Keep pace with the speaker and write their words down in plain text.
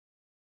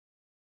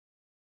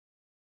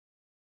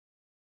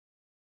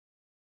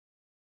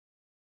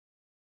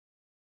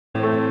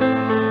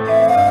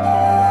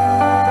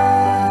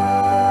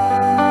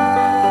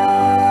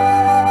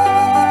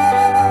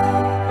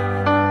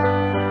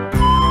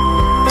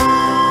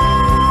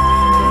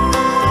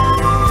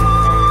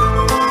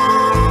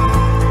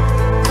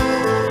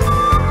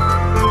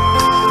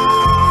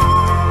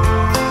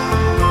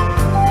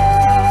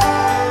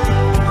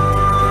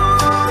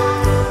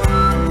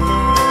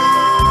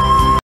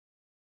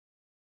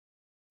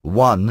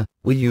1.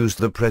 We use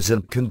the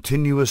present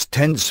continuous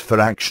tense for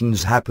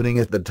actions happening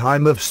at the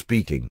time of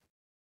speaking.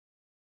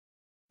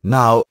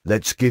 Now,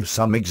 let's give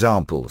some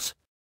examples.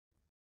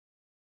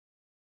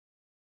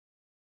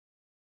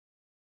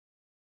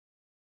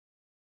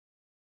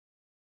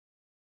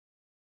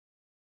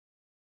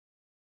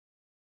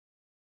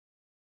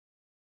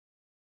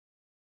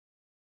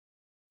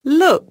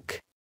 Look!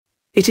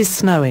 It is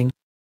snowing.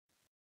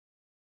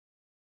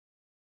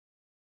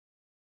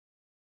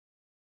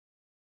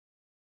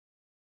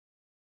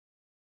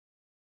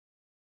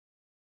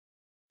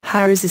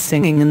 Harris is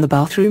singing in the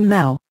bathroom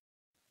now.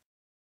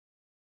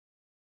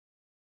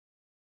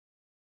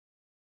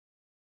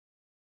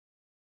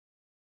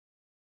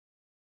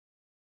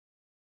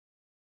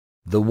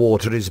 The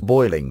water is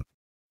boiling.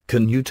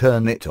 Can you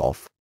turn it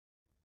off?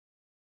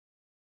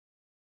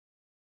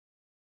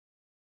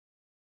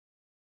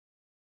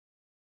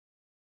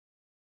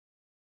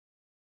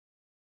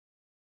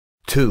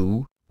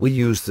 Two, we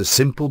use the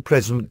simple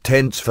present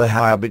tense for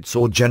habits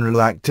or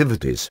general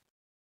activities.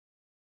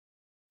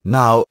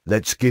 Now,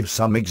 let's give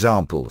some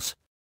examples.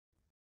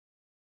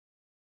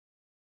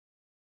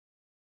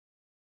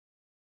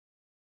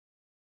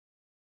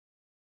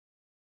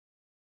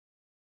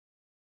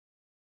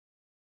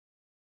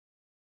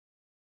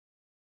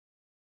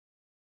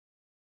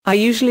 I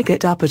usually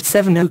get up at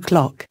 7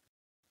 o'clock.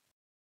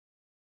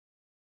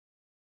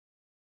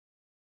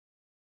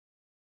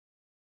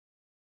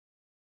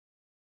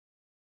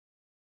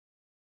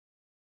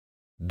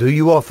 Do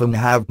you often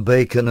have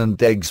bacon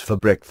and eggs for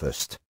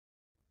breakfast?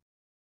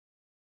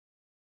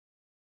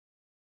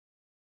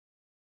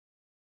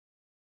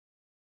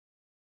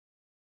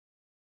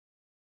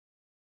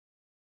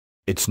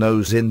 It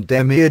snows in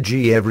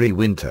Peynirci every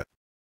winter.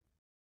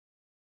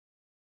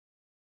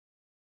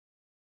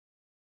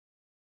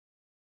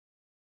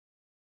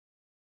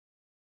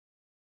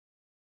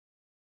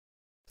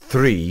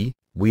 Three,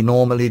 we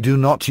normally do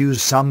not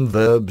use some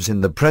verbs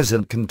in the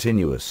present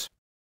continuous.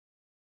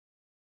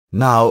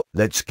 Now,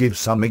 let's give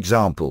some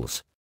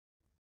examples.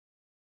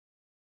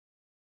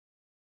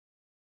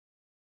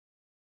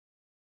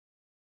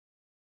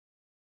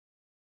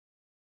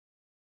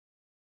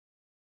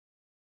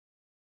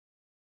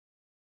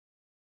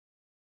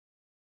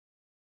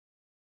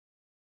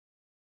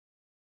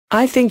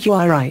 I think you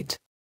are right.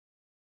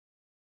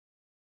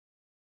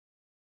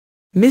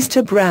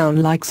 Mr.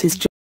 Brown likes his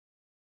job.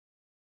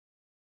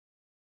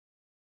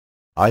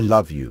 I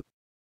love you.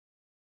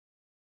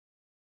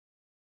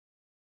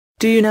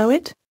 Do you know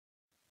it?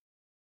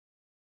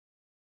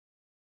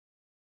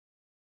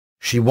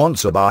 She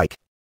wants a bike.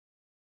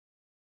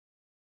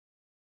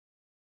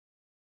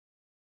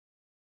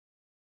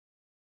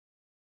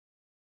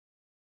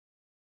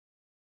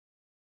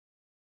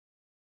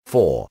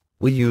 Four,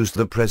 we use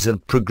the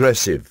present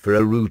progressive for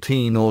a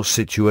routine or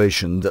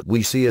situation that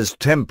we see as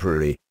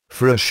temporary,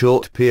 for a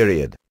short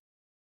period.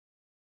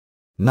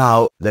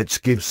 Now, let's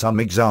give some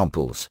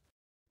examples.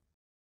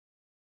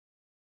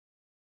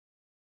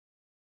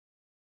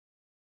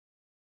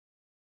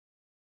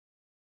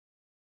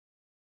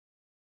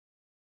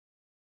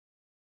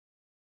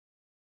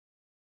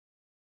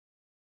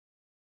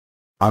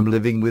 I'm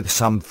living with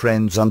some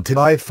friends until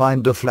I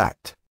find a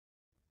flat.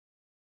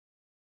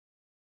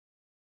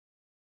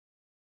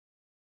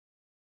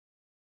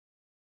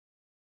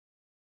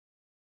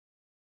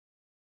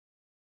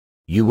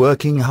 You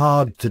working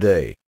hard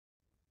today?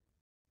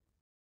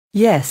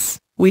 Yes,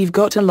 we've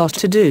got a lot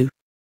to do.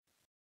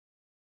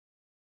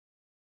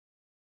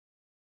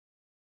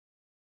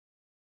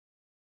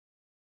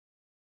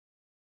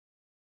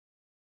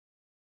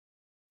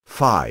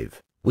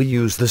 Five, we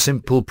use the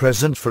simple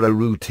present for a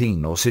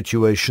routine or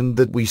situation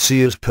that we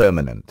see as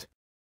permanent.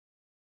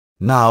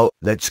 Now,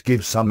 let's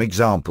give some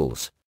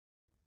examples.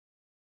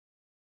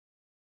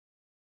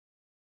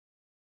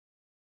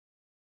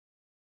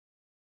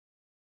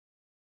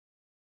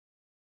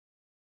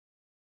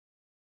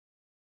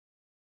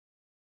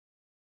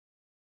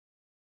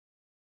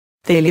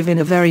 They live in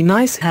a very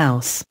nice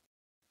house.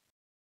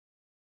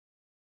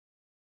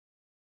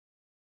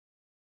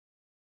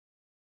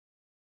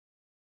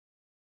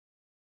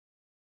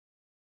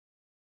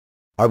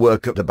 I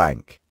work at a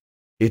bank.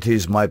 It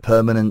is my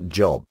permanent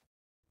job.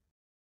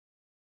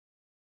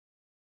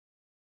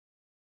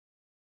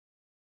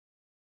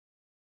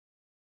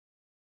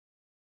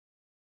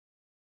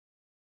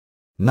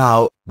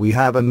 Now, we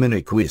have a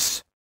mini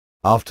quiz.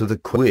 After the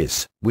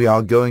quiz, we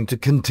are going to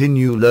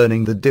continue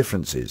learning the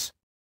differences.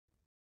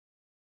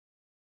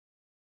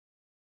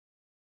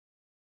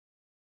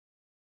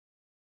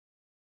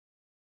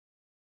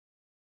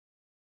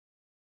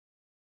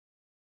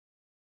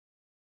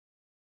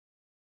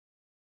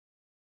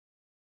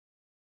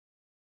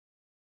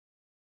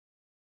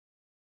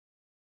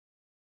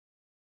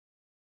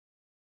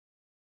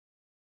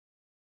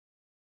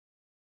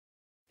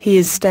 He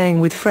is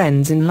staying with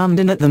friends in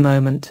London at the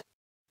moment.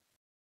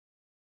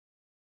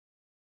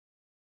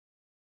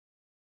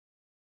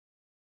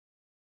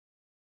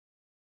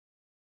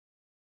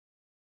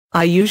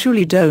 I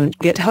usually don't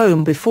get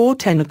home before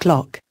 10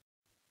 o'clock.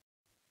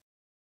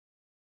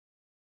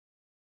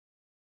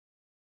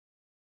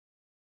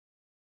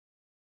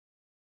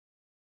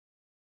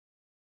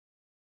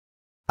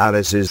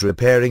 Alice is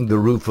repairing the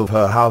roof of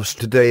her house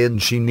today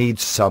and she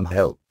needs some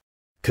help.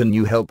 Can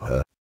you help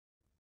her?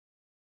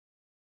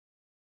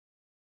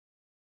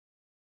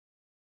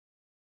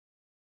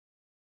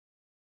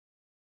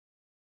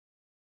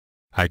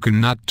 I could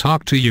not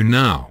talk to you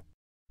now.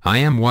 I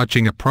am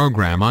watching a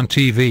program on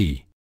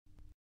TV.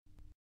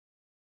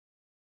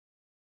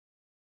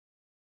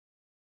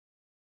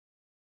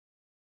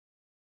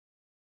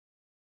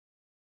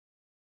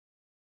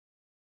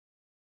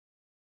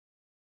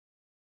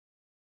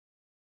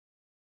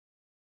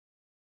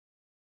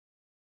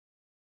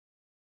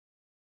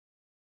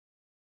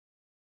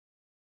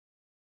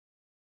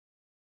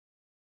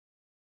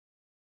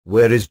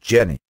 Where is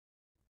Jenny?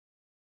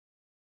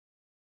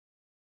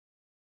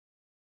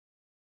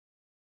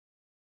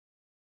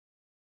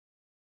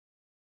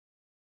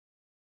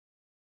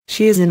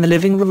 She is in the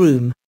living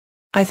room.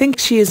 I think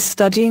she is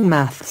studying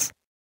maths.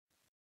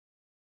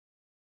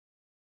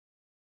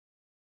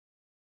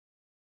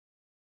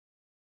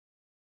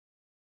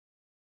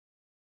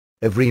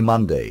 Every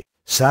Monday,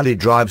 Sally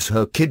drives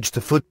her kids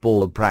to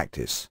football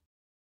practice.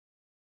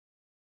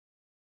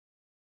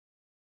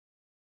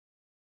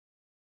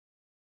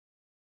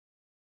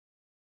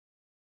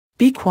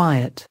 Be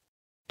quiet.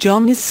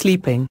 John is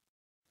sleeping.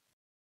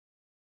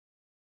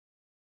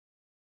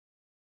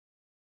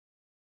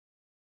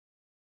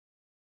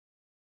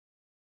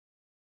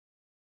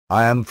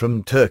 I am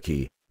from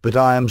Turkey, but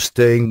I am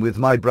staying with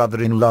my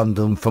brother in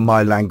London for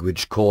my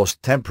language course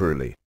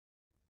temporarily.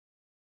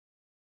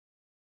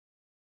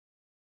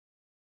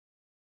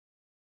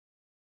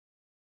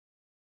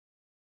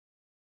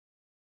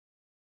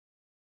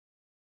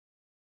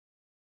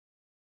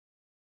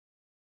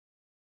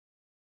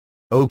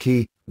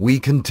 Okay, we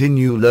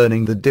continue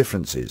learning the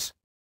differences.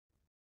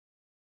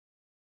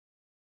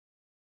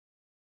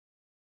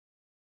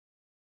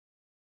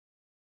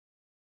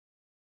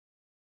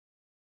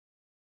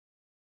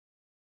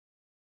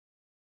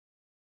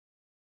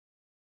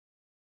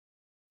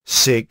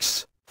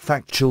 Six,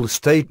 factual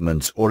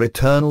statements or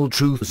eternal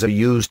truths are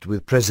used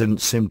with present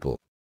simple.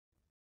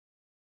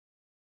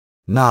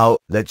 Now,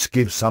 let's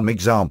give some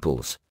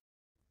examples.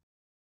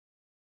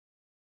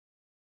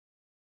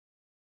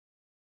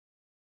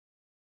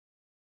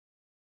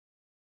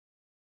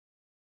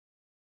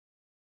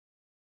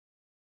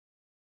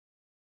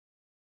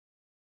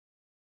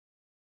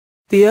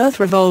 The Earth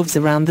revolves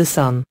around the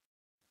Sun.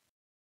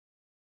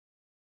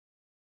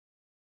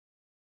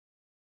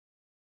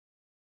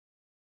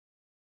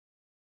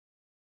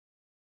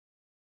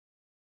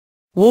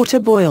 Water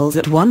boils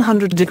at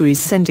 100 degrees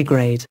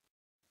centigrade.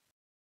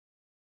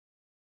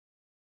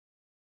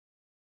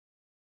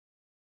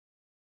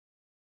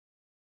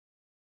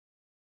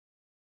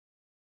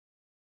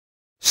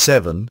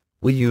 Seven,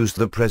 we use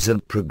the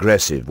present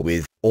progressive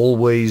with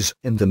always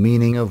in the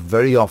meaning of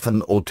very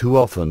often or too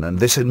often, and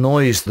this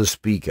annoys the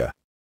speaker.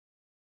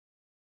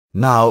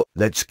 Now,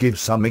 let's give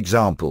some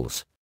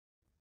examples.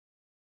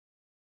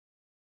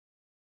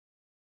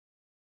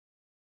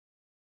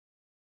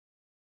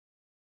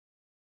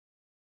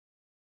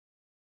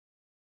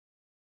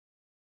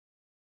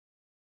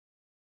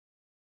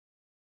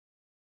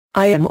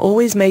 I am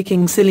always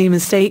making silly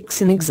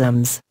mistakes in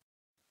exams.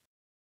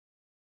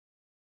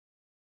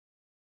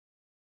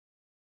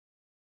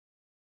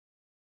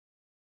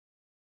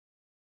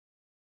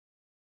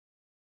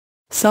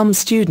 Some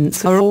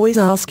students are always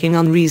asking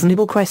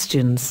unreasonable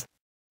questions.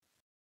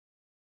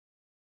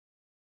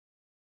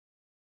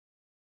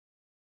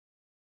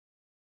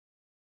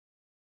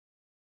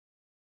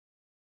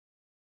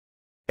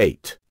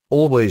 Eight,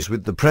 always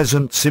with the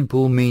present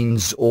simple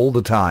means all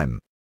the time.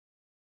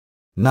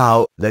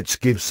 Now, let's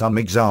give some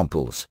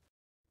examples.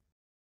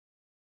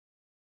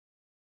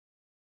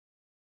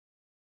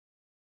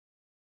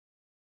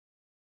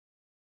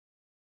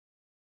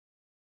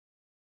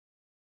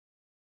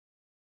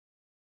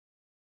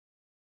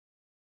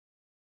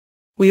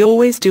 We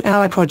always do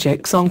our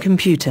projects on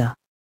computer.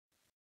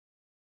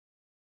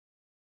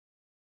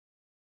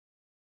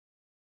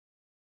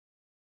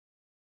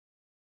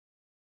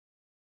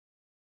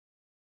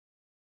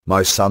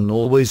 My son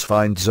always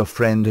finds a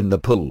friend in the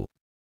pool.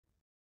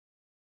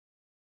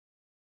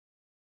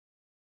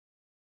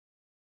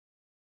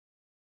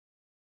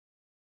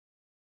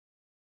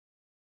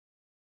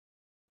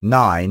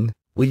 Nine,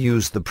 we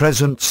use the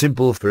present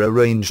simple for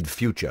arranged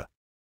future,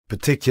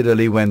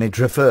 particularly when it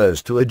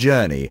refers to a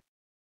journey.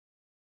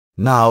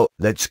 Now,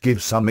 let's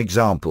give some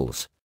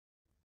examples.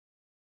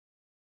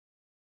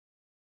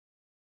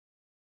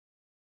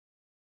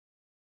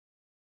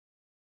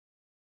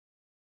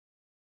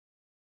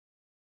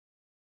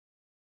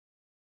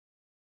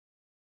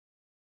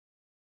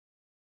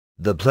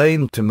 The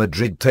plane to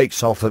Madrid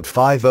takes off at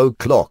 5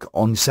 o'clock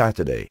on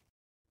Saturday.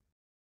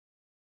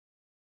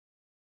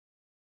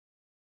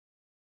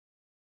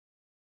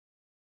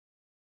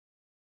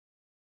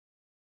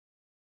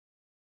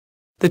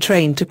 The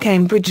train to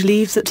Cambridge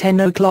leaves at 10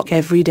 o'clock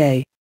every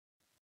day.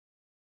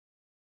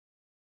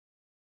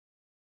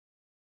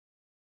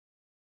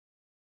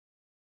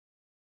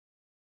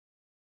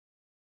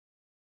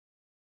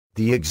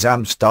 The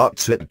exam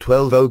starts at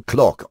 12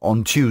 o'clock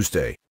on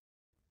Tuesday.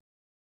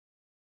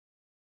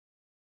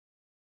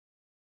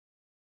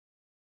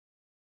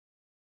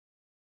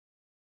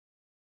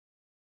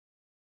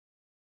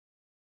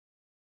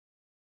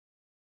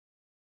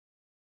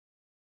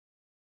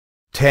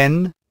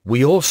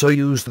 We also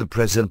use the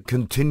present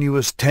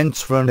continuous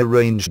tense for an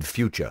arranged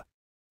future.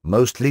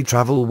 Mostly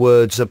travel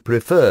words are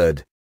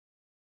preferred.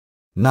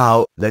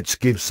 Now, let's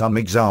give some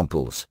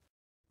examples.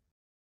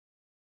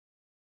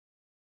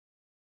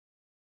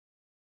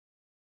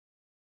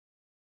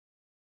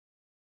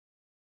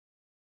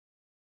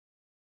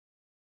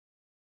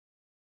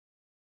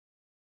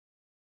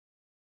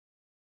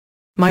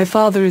 My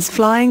father is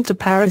flying to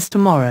Paris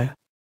tomorrow.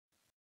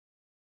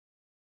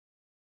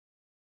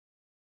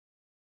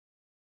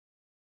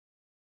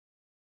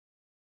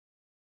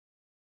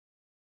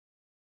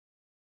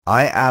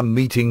 I am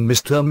meeting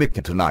Mr.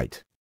 Mika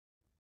tonight.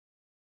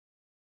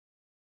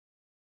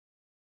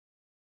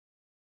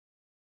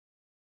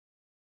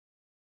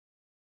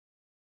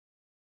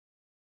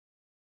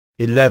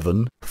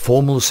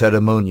 Formal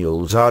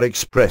ceremonials are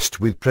expressed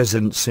with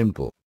present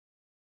simple.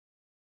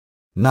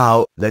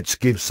 Now, let's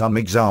give some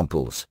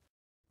examples.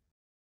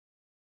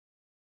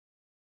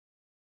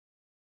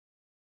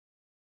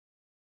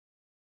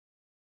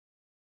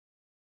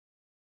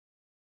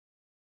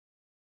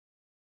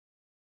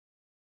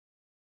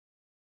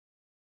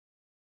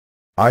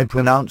 I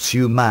pronounce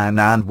you man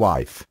and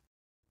wife.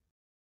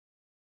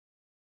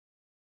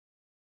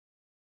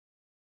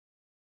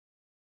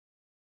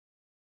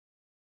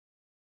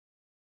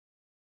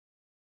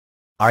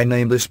 I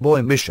name this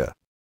boy Misha.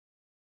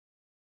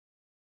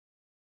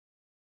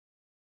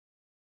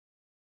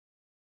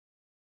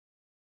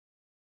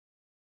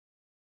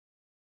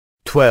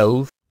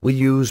 We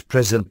use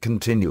present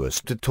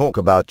continuous to talk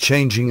about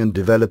changing and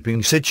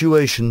developing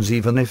situations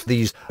even if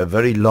these are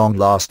very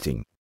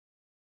long-lasting.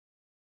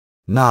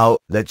 Now,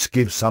 let's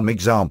give some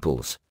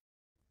examples.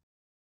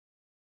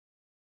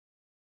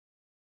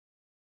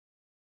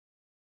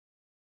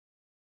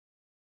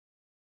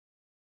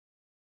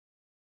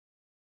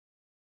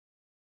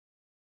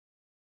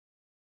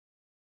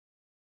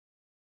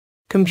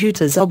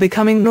 Computers are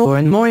becoming more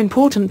and more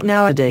important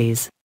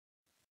nowadays.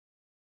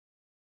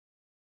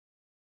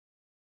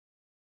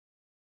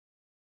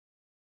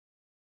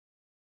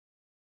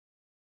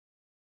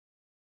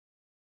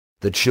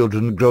 The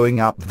children growing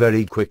up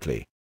very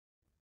quickly.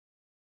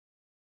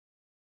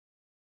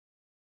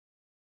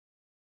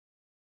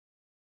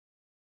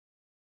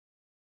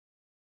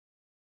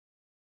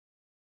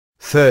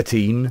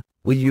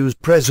 We use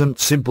present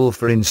simple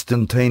for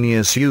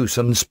instantaneous use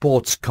and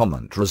sports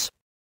commentaries.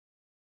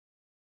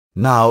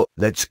 Now,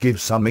 let's give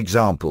some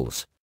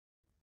examples.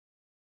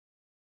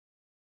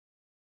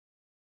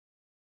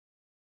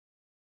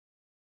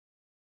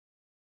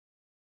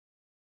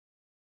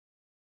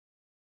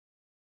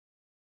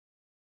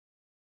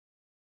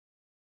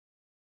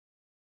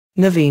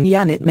 Naveen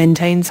Yanit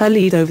maintains her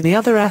lead over the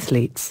other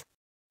athletes.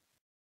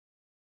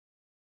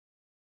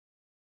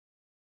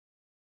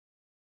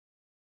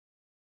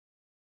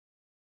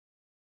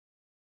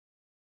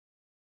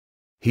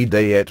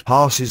 Hidayat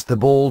passes the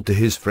ball to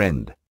his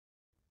friend.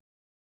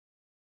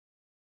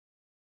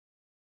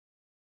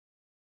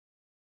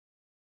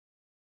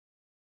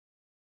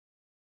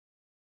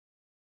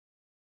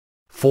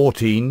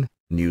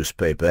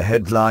 Newspaper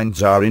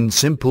headlines are in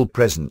simple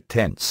present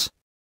tense.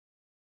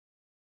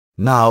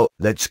 Now,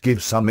 let's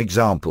give some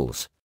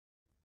examples.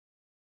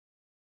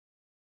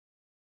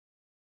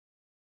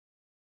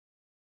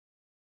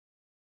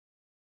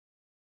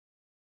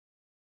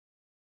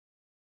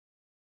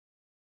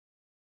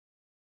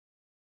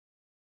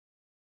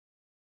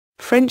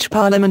 French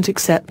Parliament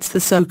accepts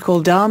the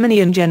so-called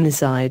Armenian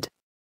genocide.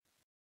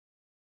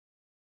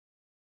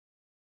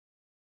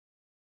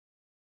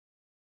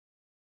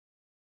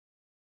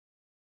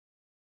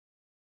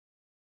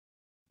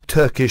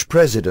 Turkish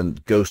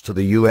president goes to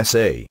the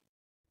USA.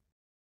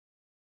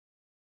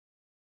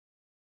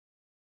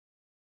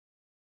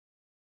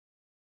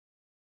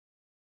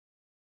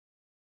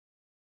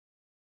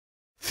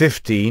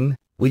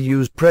 We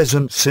use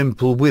present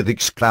simple with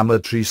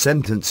exclamatory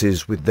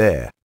sentences with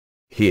there,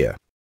 here.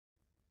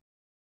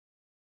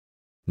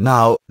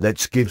 Now,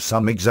 let's give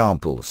some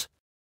examples.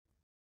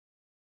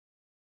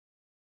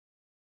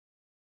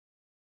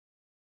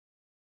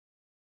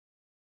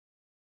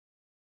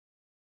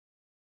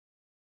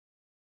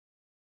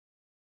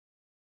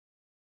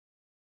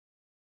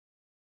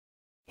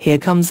 Here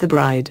comes the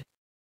bride.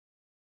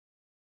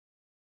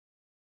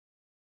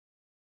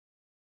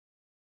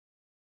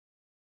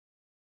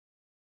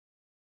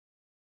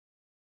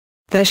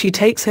 There she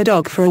takes her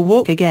dog for a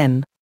walk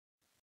again.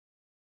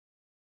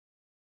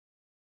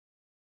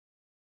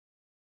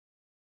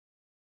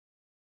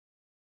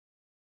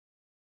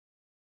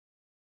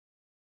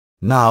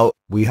 Now,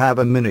 we have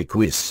a mini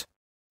quiz.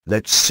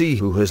 Let's see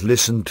who has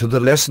listened to the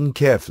lesson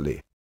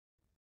carefully.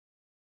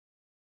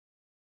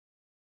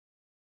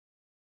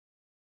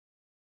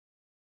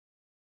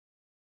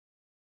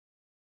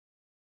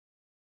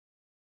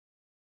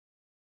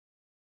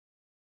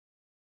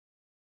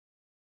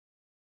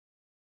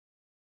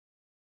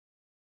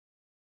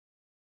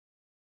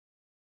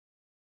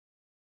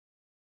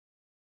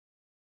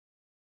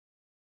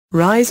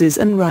 rises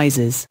and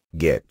rises,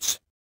 gets,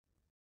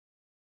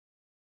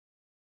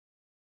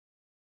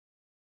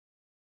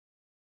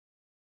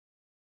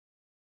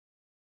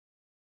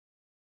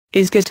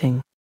 is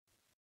getting,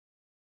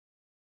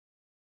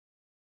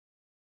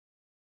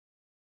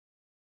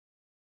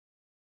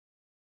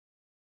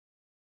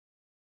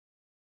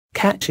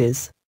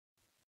 catches,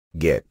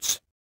 gets,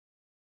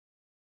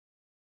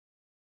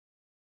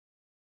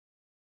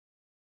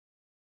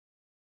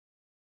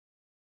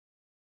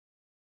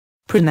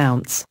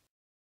 pronounce,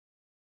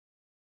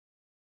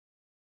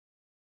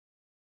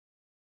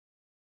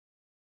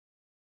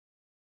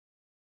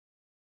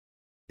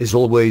 is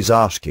always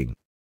asking,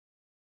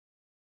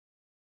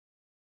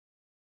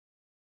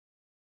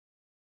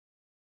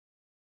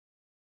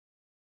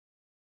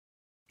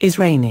 is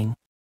raining,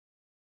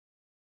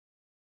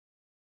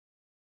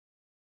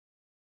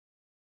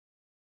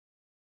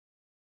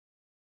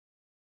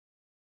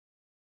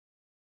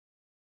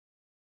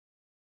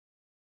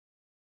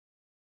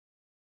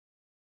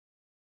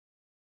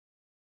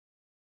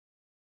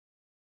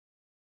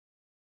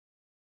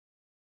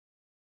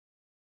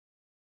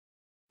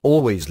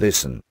 always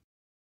listen,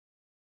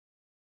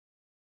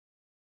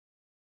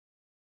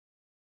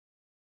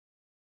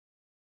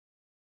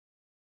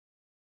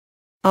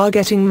 are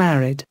getting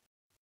married,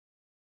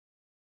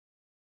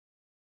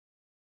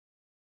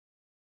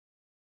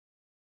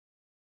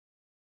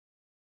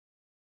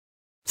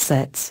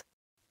 sets,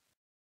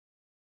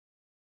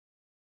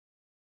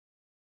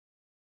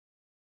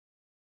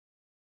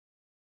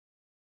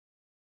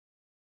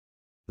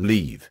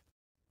 leave,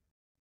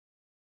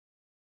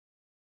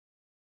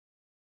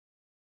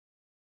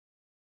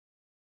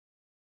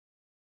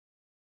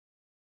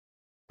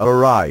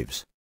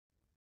 arrives,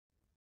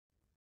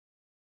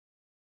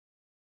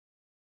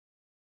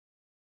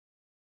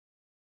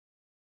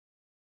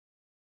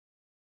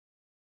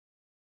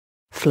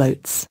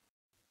 floats,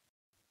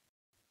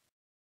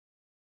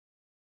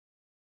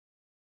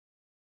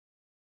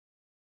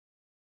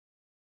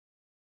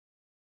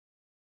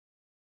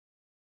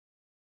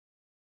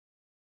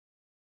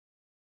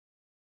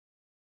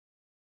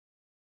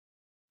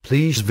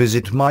 Please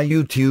visit my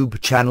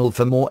YouTube channel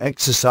for more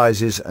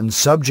exercises and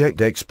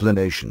subject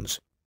explanations.